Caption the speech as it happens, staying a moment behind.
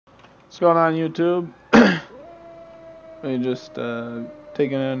What's going on, YouTube? We just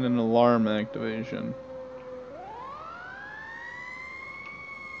taking in an alarm activation.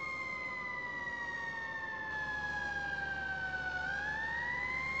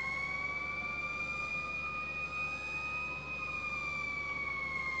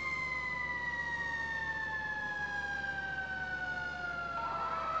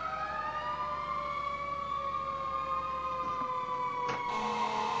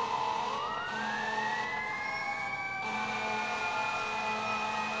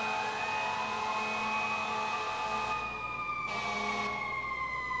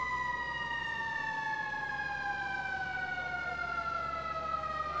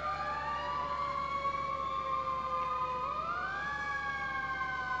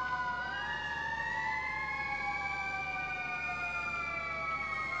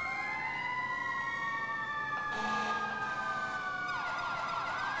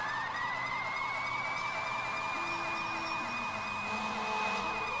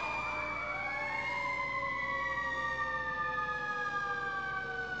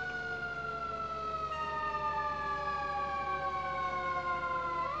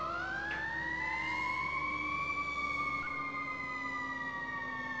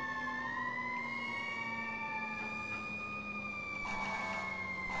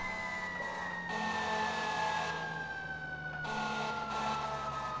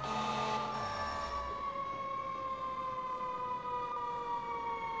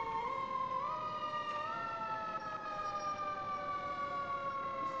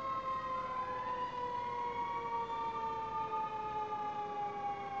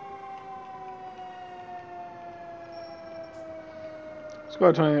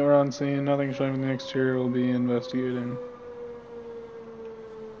 Squad 28, we're on scene. Nothing showing from the exterior. We'll be investigating.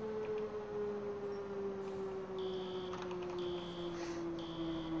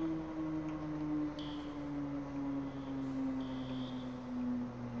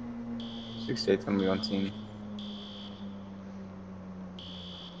 Six states gonna be on scene.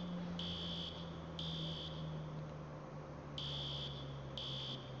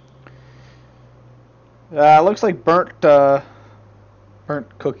 Looks like burnt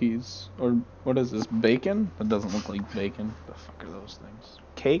cookies. Or what is this? Bacon? That doesn't look like bacon. The fuck are those things?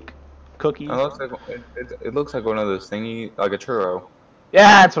 Cake? Cookies? It looks like one of those thingy, like a churro.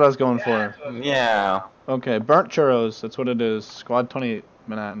 Yeah, that's what I was going for. Yeah. Okay, burnt churros. That's what it is. Squad 28,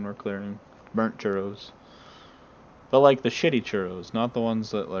 Manhattan, we're clearing. Burnt churros. But like the shitty churros, not the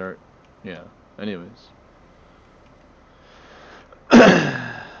ones that are... Yeah, anyways.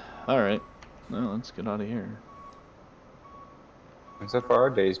 Alright. Well, let's get out of here. And so far, our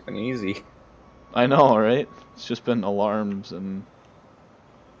day's been easy. I know, right? It's just been alarms and...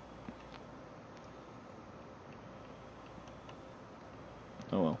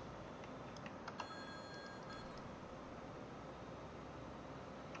 Oh well.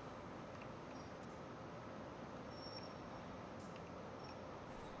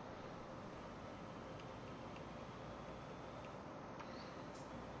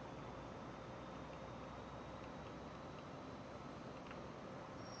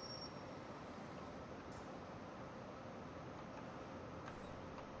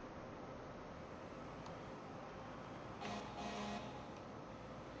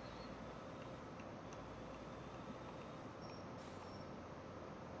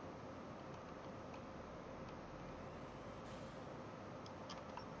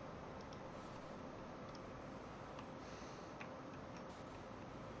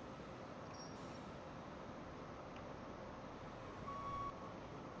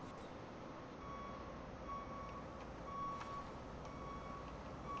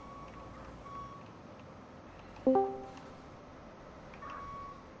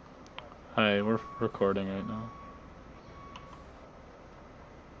 Hi, we're recording right now.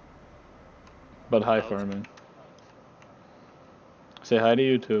 But hi, farming. Say hi to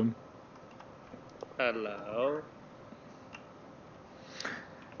YouTube. Hello.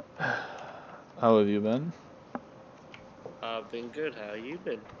 How have you been? I've been good. How you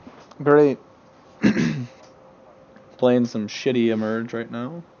been? Great. Playing some shitty Emerge right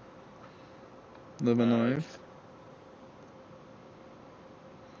now. Living life.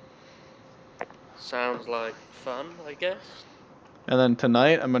 Sounds like fun, I guess. And then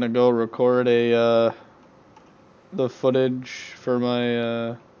tonight I'm gonna go record the footage for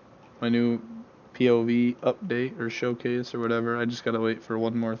my my new POV update or showcase or whatever. I just gotta wait for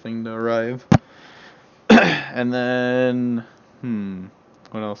one more thing to arrive. And then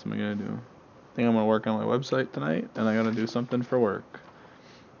what else am I gonna do? I think I'm gonna work on my website tonight, and I gotta do something for work.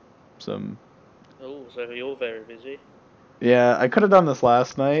 Oh, so you're very busy. Yeah, I could have done this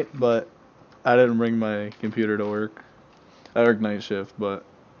last night, but I didn't bring my computer to work. I work night shift, but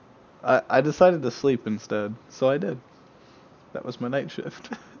I decided to sleep instead, so I did. That was my night shift.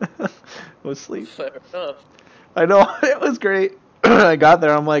 Was sleep. Fair enough. I know, it was great. I got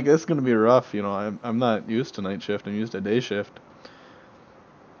there, I'm like, this is gonna be rough, you know. I'm not used to night shift. I'm used to day shift.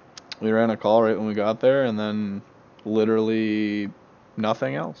 We ran a call right when we got there, and then literally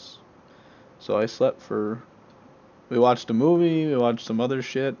nothing else. So I slept for. We watched a movie, we watched some other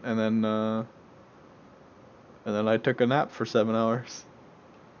shit, and then I took a nap for 7 hours.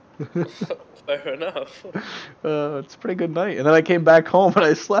 Fair enough. It's a pretty good night. And then I came back home and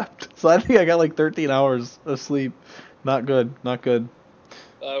I slept. So I think I got like 13 hours of sleep. Not good, not good.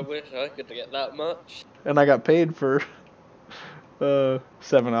 I wish I could get that much. And I got paid for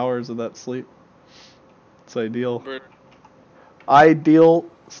 7 hours of that sleep. It's ideal. Bru- Ideal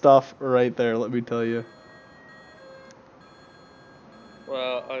stuff right there, let me tell you.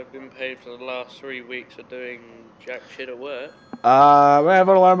 Well, I've been paid for the last 3 weeks of doing jack shit at work. We have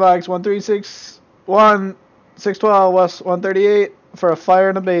an alarm box 1361 612 West 138 for a fire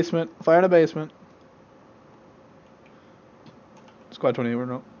in the basement. Fire in the basement. Squad 28, we're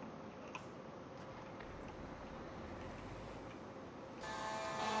no.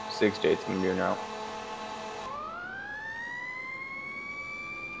 Six dates in the mirror now.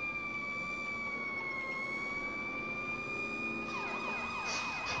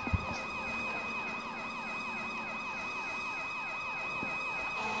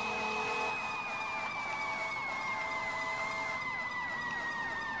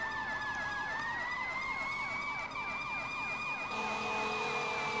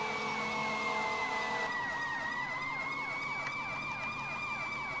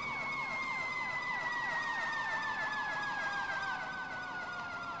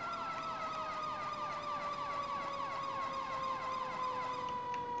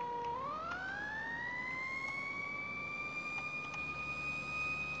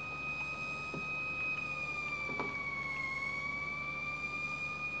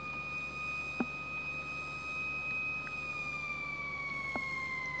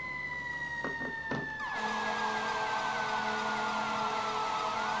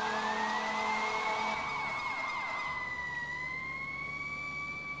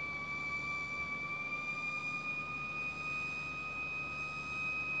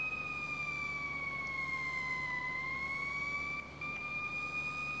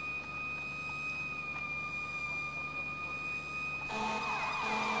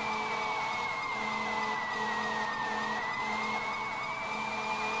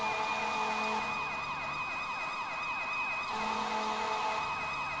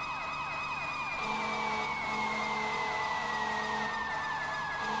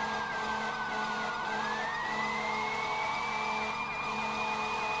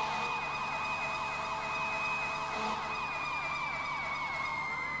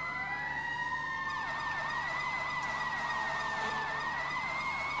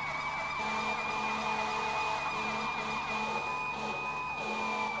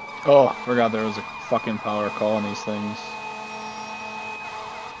 Oh, forgot there was a fucking power call on these things.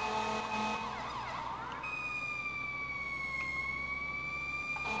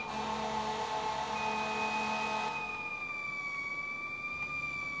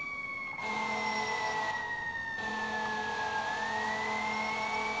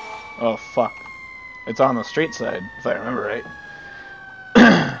 Oh, fuck. It's on the straight side, if I remember right.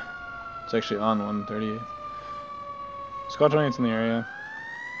 It's actually on 138. Squad 28's in the area.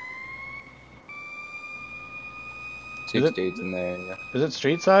 Six it- dates in there. Yeah. Is it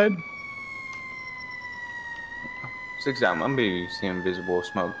street side? Six down. I'm gonna be seeing visible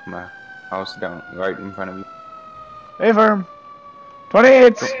smoke from my house down right in front of you. Hey, firm.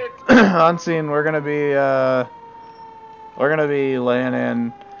 28 on scene. We're gonna be laying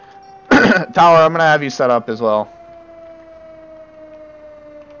in. Tower, I'm gonna have you set up as well.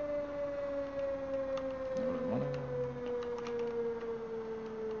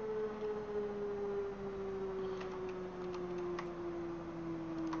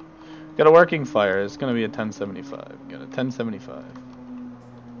 Got a working fire. It's gonna be a 1075. Got a 1075.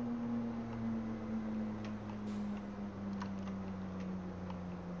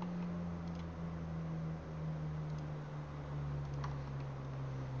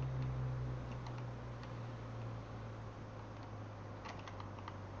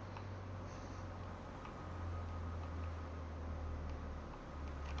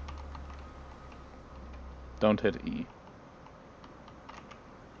 Don't hit E.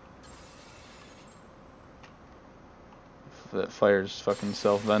 That fire's fucking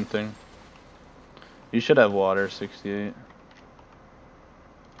self-venting. You should have water, 68.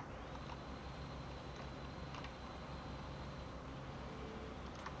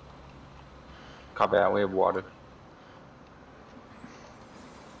 Copy that. We have water.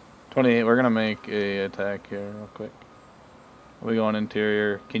 28. We're gonna make a attack here real quick. We go on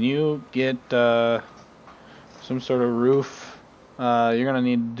interior. Can you get some sort of roof? You're gonna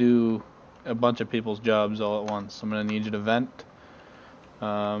need to do a bunch of people's jobs all at once. I'm gonna need you to vent.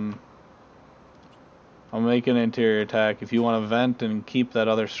 I'll make an interior attack. If you want to vent and keep that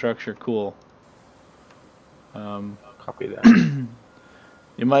other structure cool. Copy that.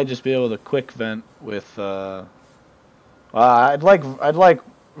 You might just be able to quick vent with. I'd like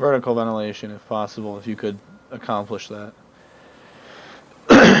vertical ventilation if possible. If you could accomplish that.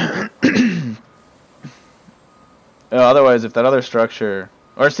 Otherwise, if that other structure,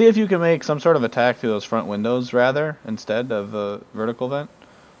 or see if you can make some sort of attack through those front windows rather instead of the vertical vent.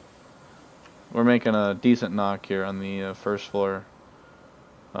 We're making a decent knock here on the first floor.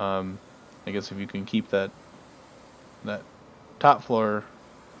 I guess if you can keep that top floor,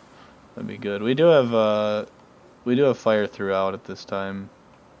 that'd be good. We do have fire throughout at this time.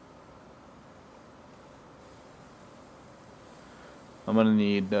 I'm gonna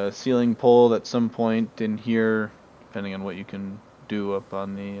need a ceiling pole at some point in here, depending on what you can do up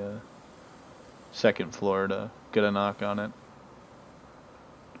on the second floor to get a knock on it.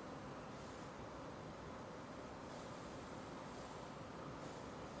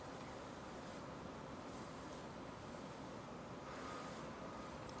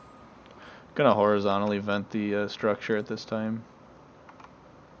 Gonna horizontally vent the structure at this time.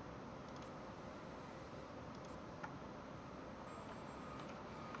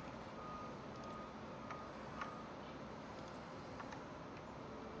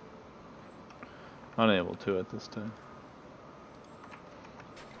 Unable to at this time.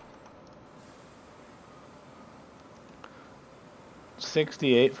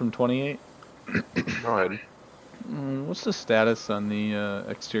 $68 from 28. Go ahead. What's the status on the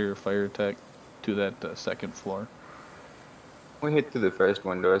exterior fire attack to that second floor? We hit through the first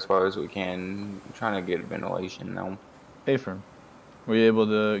window as far as we can. I'm trying to get ventilation now. A-firm. Were you able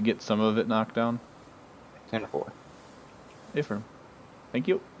to get some of it knocked down? 10-4. A-firm. Thank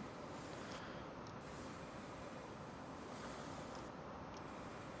you.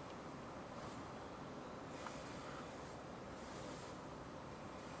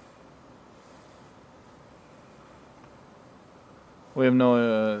 We have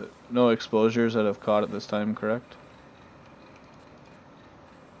no exposures that have caught at this time, correct?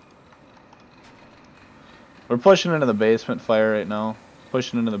 We're pushing into the basement fire right now.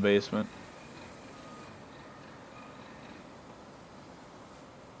 Pushing into the basement.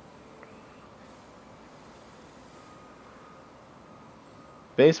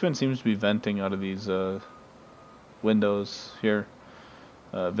 Basement seems to be venting out of these windows here.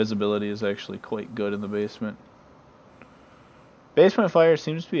 Visibility is actually quite good in the basement. Basement fire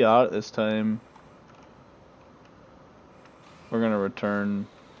seems to be out at this time. We're gonna return,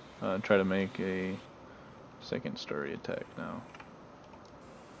 try to make a second story attack now.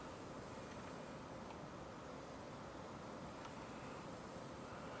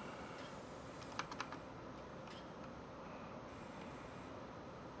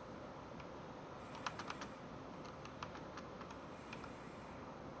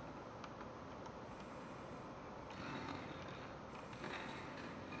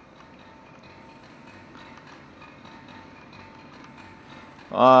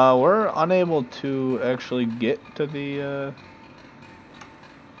 We're unable to actually get to the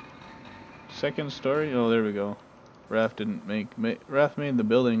second story. Oh, there we go. Raph didn't Raph made the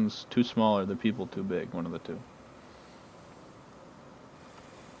buildings too small or the people too big. One of the two.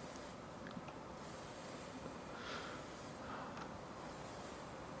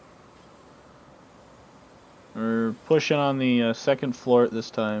 We're pushing on the second floor at this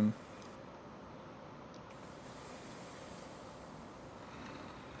time.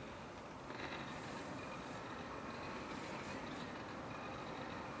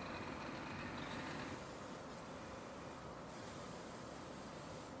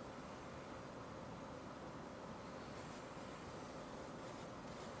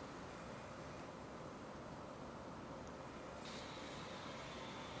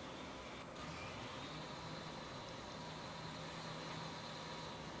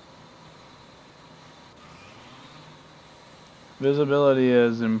 Visibility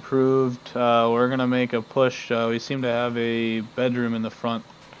has improved. We're gonna make a push. We seem to have a bedroom in the front.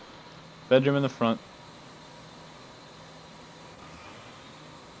 Bedroom in the front.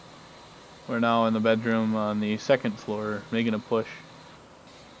 We're now in the bedroom on the second floor, making a push.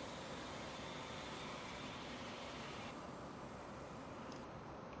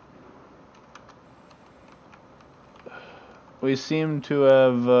 We seem to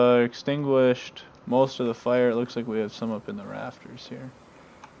have extinguished most of the fire. It looks like we have some up in the rafters here.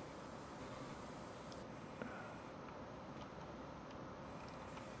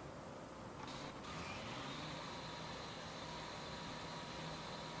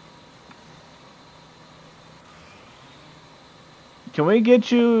 Can we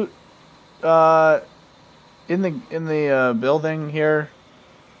get you in the building here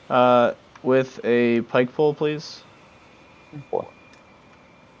with a pike pole, please? Boy.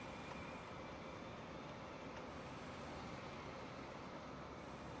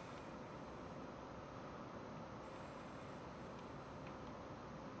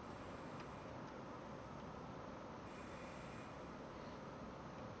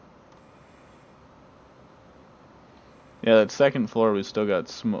 Yeah, that second floor we still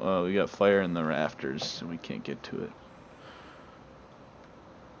got we got fire in the rafters and we can't get to it.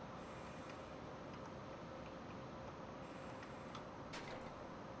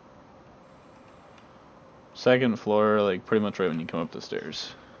 Second floor, like pretty much right when you come up the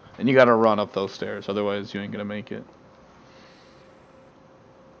stairs. And you gotta run up those stairs, otherwise you ain't gonna make it.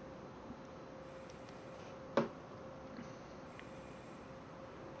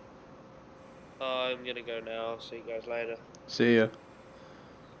 I'm gonna go now. I'll see you guys later. See ya.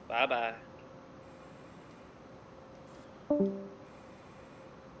 Bye bye.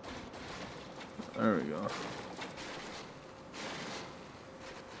 There we go.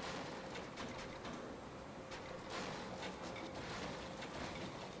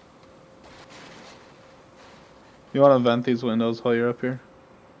 You want to vent these windows while you're up here?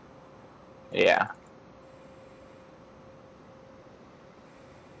 Yeah.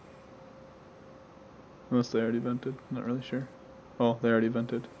 Unless they already vented. Not really sure. Oh, they already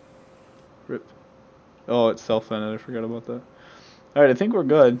vented. Rip. Oh, it's self-vented. I forgot about that. Alright, I think we're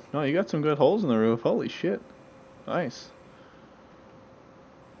good. No, you got some good holes in the roof. Holy shit. Nice.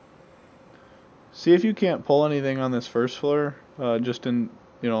 See if you can't pull anything on this first floor. Just in,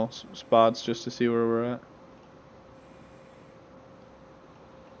 you know, spots just to see where we're at.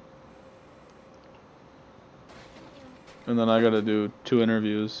 And then I gotta do 2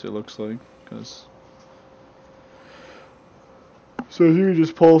 interviews, it looks like. So if you can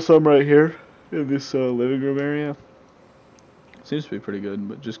just pull some right here in this living room area. Seems to be pretty good,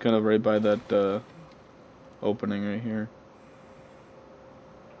 but just kind of right by that opening right here.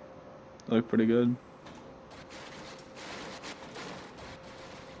 Look pretty good.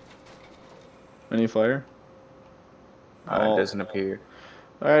 Any fire? It doesn't appear.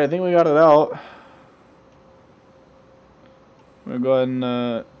 Alright, I think we got it out. I'm gonna go ahead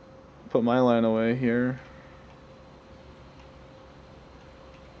and put my line away here.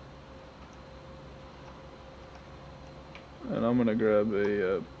 And I'm gonna grab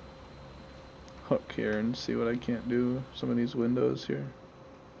a hook here and see what I can't do with some of these windows here.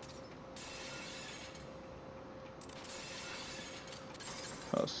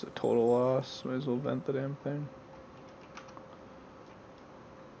 That's a total loss. Might as well vent the damn thing.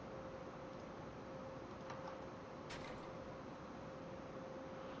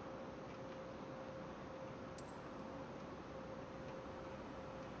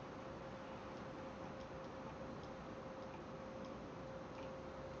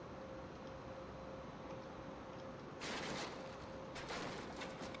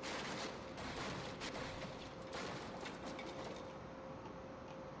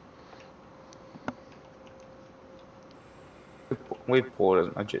 We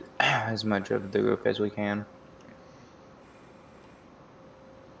pulled as much of the roof as we can.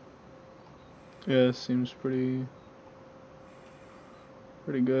 Yeah, it seems pretty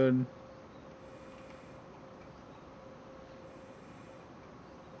good.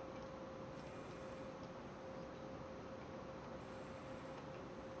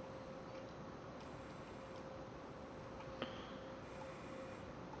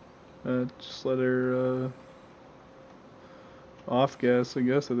 Just let her off gas, I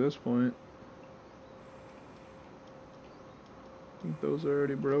guess, at this point. I think those are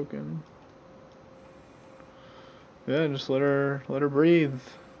already broken. Yeah, just let her breathe.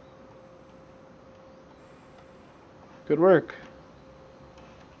 Good work.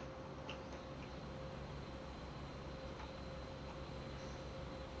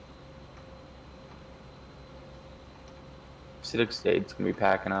 Civic State's gonna be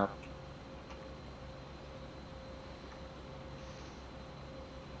packing up.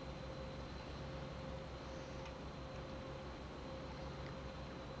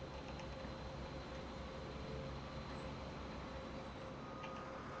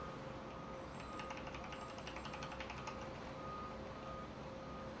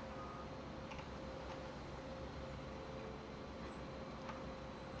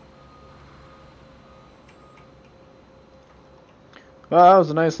 Well, that was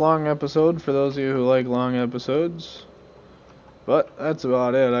a nice long episode for those of you who like long episodes. But that's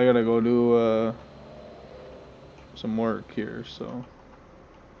about it. I gotta go do some work here, so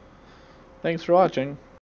thanks for watching.